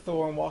 walking out of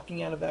Thor and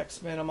walking out of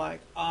X-Men, I'm like,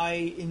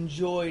 I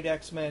enjoyed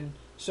X-Men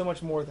so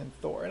much more than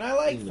Thor, and I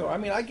like Thor. I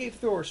mean, I gave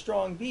Thor a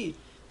strong B.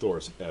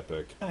 Thor's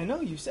epic. I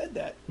know you said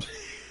that.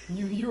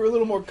 you were a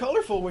little more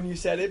colorful when you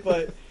said it,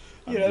 but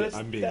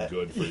I'm being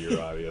good for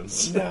your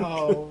audience.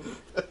 No,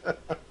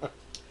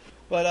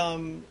 but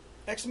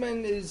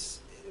X-Men is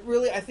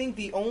really, I think,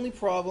 the only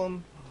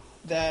problem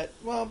that,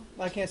 well,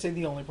 I can't say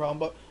the only problem,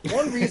 but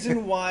one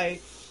reason why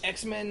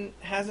X-Men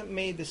hasn't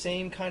made the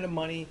same kind of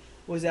money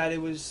was that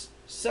it was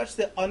such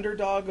the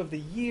underdog of the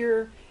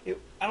year.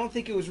 I don't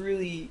think it was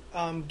really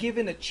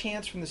given a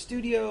chance from the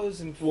studios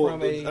and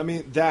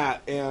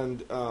that and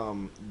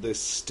the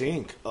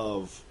stink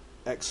of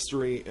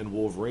X3 and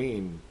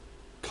Wolverine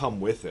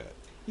come with it.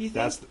 You think?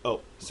 That's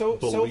so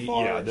far.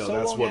 Yeah, no, so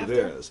that's what after?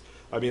 it is.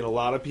 I mean, a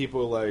lot of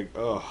people are like,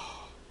 ugh.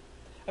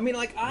 I mean,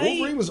 like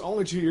Wolverine was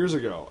only 2 years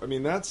ago. I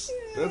mean, that's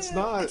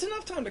not. It's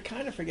enough time to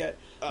kind of forget.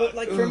 But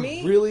like for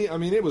me, really, I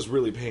mean, it was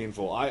really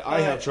painful.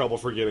 I have trouble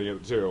forgetting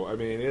it too. I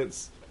mean,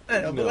 it's. I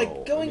know, but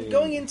like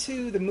going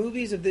into the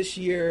movies of this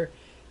year,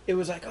 it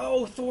was like,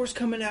 oh, Thor's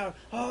coming out.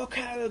 Oh,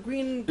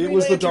 Green It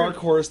was the Lantern. dark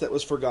horse that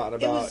was forgotten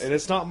about, was- and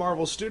it's not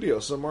Marvel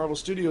Studios, so Marvel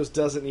Studios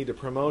doesn't need to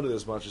promote it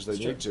as much as they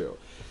It's need true.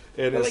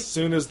 to. And But, as like-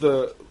 soon as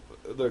the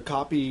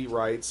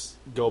copyrights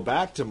go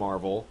back to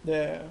Marvel,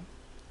 Yeah.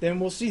 Then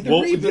we'll see the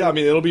well, reboot. yeah, I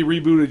mean, it'll be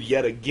rebooted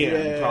yet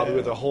again, Yeah. probably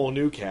with a whole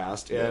new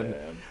cast. And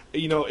Yeah.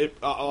 you know,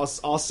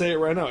 I'll say it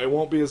right now, it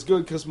won't be as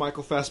good because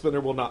Michael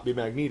Fassbender will not be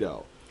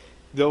Magneto.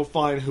 They'll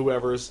find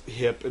whoever's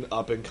hip and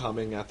up and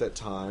coming at that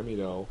time. You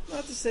know,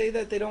 Not to say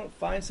that they don't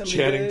find somebody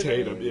Channing good.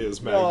 Tatum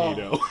is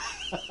Magneto.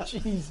 Oh,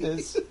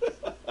 Jesus.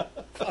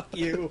 Fuck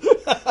you.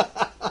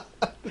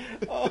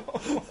 Oh,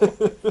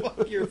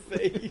 fuck your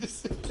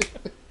face.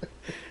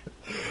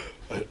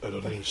 I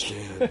don't I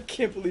understand.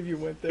 can't believe you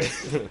went there.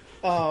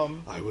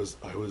 I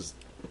was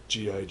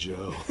G.I.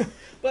 Joe.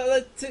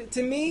 But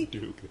to me,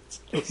 Duke.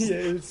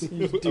 yeah,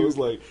 I was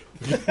like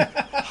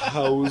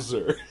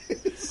Hauser.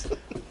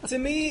 to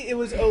me, it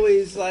was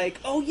always like,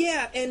 oh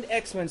yeah, and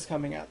X-Men's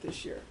coming out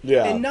this year.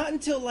 Yeah. And not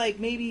until like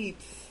maybe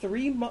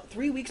 3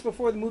 weeks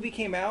before the movie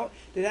came out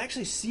did I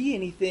actually see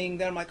anything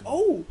that I'm like,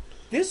 oh,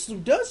 this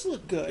does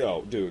look good.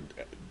 Oh, dude,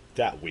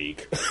 that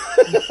week.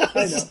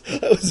 I know.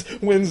 That was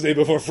Wednesday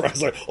before Friday. I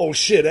was like, oh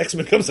shit,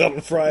 X-Men comes out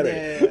on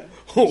Friday. Yeah.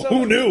 Oh, So-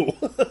 who knew?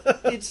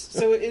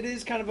 It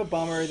is kind of a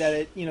bummer that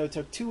it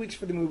took 2 weeks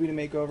for the movie to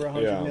make over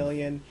 100 Yeah.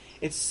 million.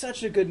 It's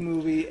such a good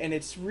movie, and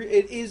it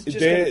is just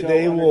they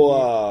gonna go will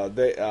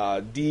underneath.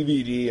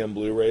 DVD and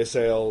Blu-ray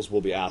sales will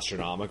be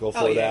astronomical for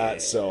Oh, yeah, that. yeah, yeah.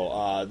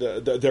 So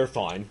they're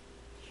fine.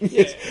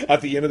 Yeah.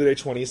 At the end of the day,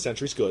 20th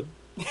century's good.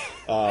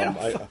 I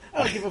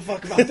don't give a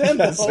fuck about them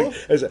though.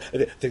 I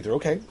think they're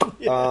okay.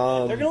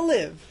 Yeah, they're gonna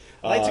live.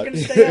 Lights are gonna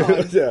stay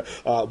on.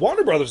 Yeah.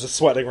 Warner Brothers is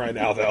sweating right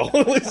now, though.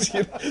 At least,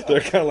 they're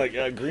kind of like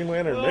Green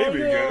Lantern, Oh, maybe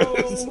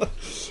no.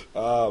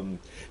 good.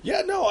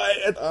 Yeah, no,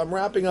 I'm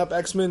wrapping up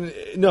X-Men.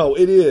 No,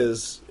 it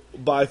is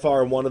by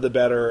far one of the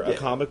better Yeah.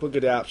 comic book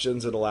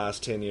adaptions in the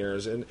last 10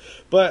 years.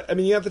 But I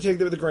mean, you have to take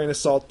that with a grain of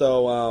salt,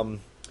 though.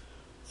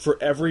 For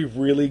every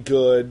really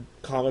good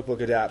comic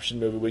book adaptation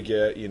movie we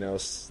get,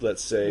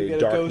 let's say We get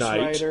a Dark Ghost Knight,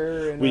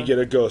 Rider and we a- get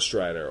a Ghost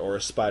Rider or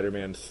a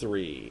Spider-Man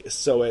 3.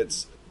 So I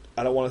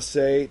don't want to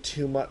say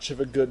too much of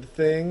a good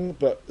thing,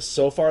 but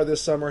so far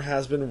this summer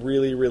has been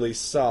really, really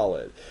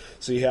solid.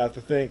 So you have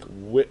to think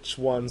which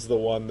one's the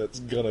one that's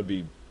going to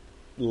be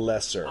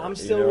lesser. I'm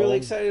still really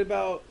excited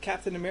about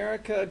Captain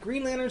America.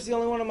 Green Lantern's the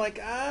only one I'm like,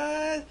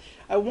 I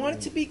want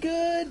it to be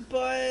good,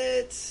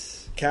 but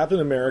Captain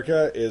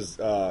America is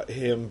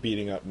him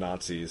beating up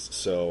Nazis,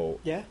 so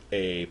yeah.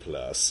 A+.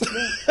 plus.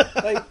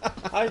 Like,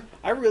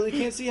 I really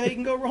can't see how you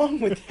can go wrong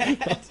with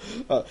that.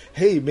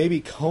 Hey,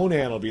 maybe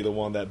Conan will be the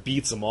one that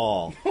beats them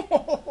all.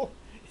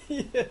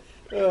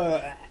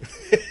 Yeah.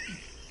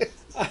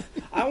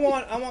 I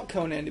want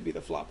Conan to be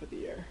the flop of the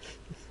year.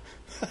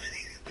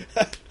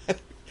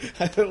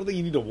 I don't think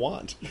you need to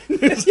want.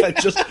 It's like,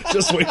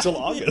 just wait till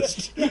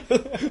August.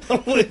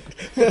 I'm like,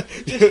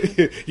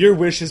 your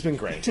wish has been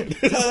granted.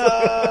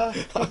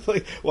 I'm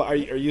like, well, are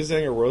you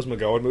saying a Rose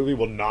McGowan movie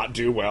will not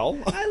do well?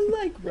 I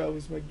like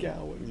Rose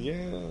McGowan.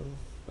 Yeah,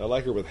 I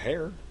like her with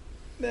hair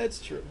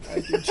That's true. I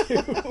do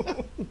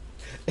too.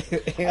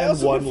 and I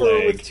also one prefer her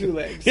leg. with 2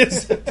 legs.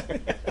 Yes.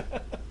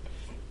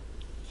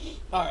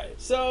 All right.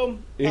 So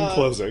In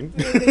closing,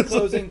 in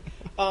closing,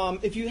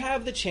 if you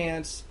have the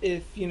chance,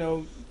 if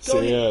go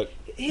say it.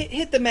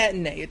 hit the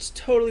matinee. It's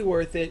totally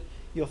worth it.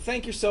 You'll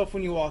thank yourself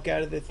when you walk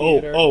out of the Oh,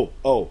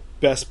 theater.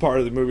 best part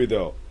of the movie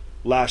though.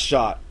 Last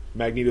shot,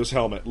 Magneto's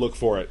helmet. Look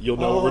for it. You'll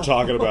know what we're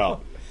talking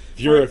about.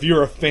 If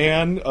you're a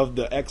fan of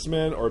the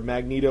X-Men or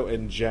Magneto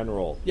in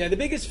general, Yeah, the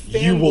biggest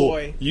you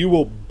fanboy.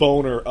 will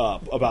boner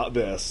up about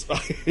this.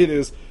 It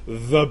is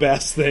the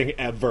best thing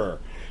ever.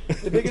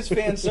 The biggest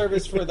fan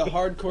service for the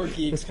hardcore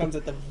geeks comes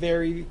at the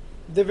very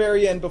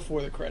end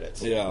before the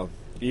credits. Yeah.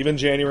 Even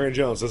January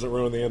Jones doesn't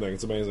ruin the ending.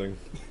 It's amazing.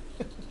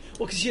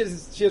 Well, because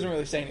she doesn't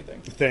really say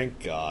anything.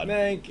 Thank God.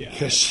 Thank God.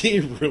 Because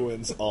she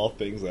ruins all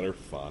things that are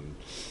fun.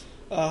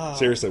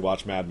 Seriously,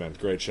 watch Mad Men.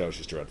 Great show.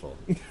 She's dreadful.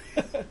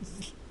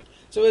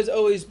 So as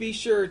always, be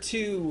sure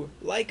to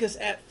like us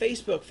at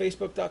Facebook,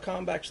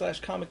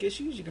 facebook.com/comic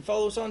issues. You can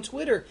follow us on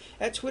Twitter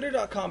at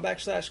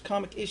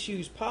twitter.com/comic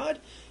issues pod.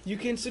 You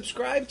can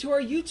subscribe to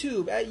our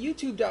YouTube at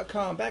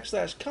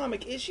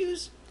youtube.com/comic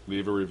issues.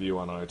 Leave a review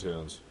on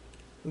iTunes.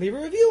 Leave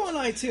a review on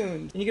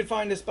iTunes. And you can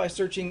find us by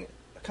searching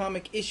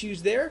comic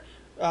issues there.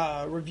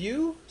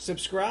 Review,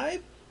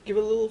 subscribe, give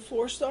it a little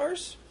 4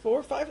 stars.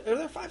 4, 5? Are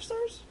there 5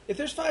 stars? If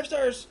there's 5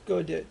 stars,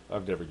 go do it.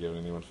 I've never given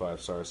anyone 5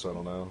 stars, so I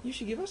don't know. You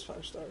should give us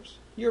 5 stars.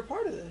 You're a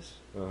part of this.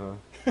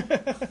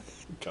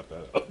 Cut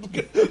that out.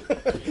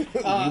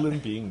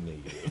 Leland being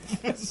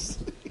negative.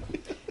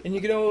 And you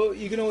can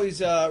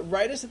always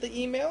write us at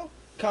the email,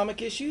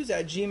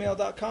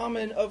 comicissues@gmail.com.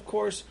 And, of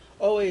course,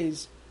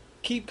 always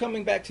keep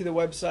coming back to the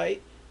website.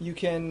 You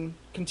can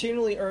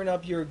continually earn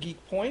up your geek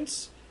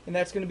points, and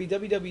that's going to be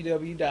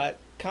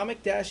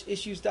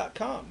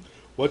www.comic-issues.com.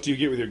 What do you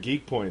get with your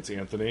geek points,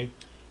 Anthony?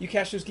 You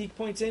cash those geek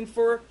points in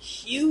for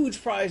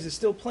huge prizes.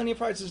 Still plenty of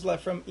prizes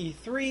left from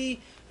E3,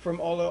 from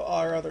all of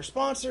our other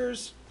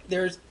sponsors.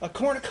 there's a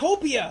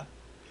cornucopia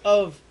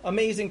of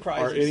amazing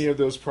prizes. Are any of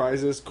those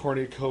prizes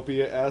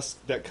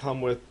cornucopia-esque that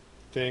come with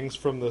things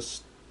from the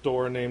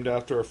store named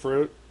after a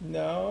fruit?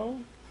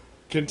 No.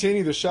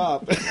 Continue the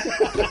shop.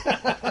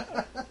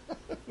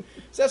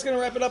 So that's going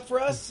to wrap it up for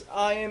us.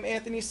 I am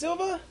Anthony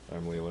Silva.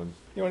 I'm Leland.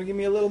 You want to give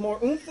me a little more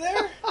oomph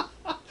there?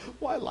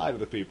 Why lie to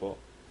the people?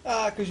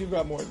 Because you've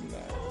got more than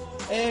that.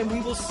 And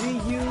we will see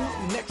you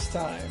next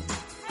time.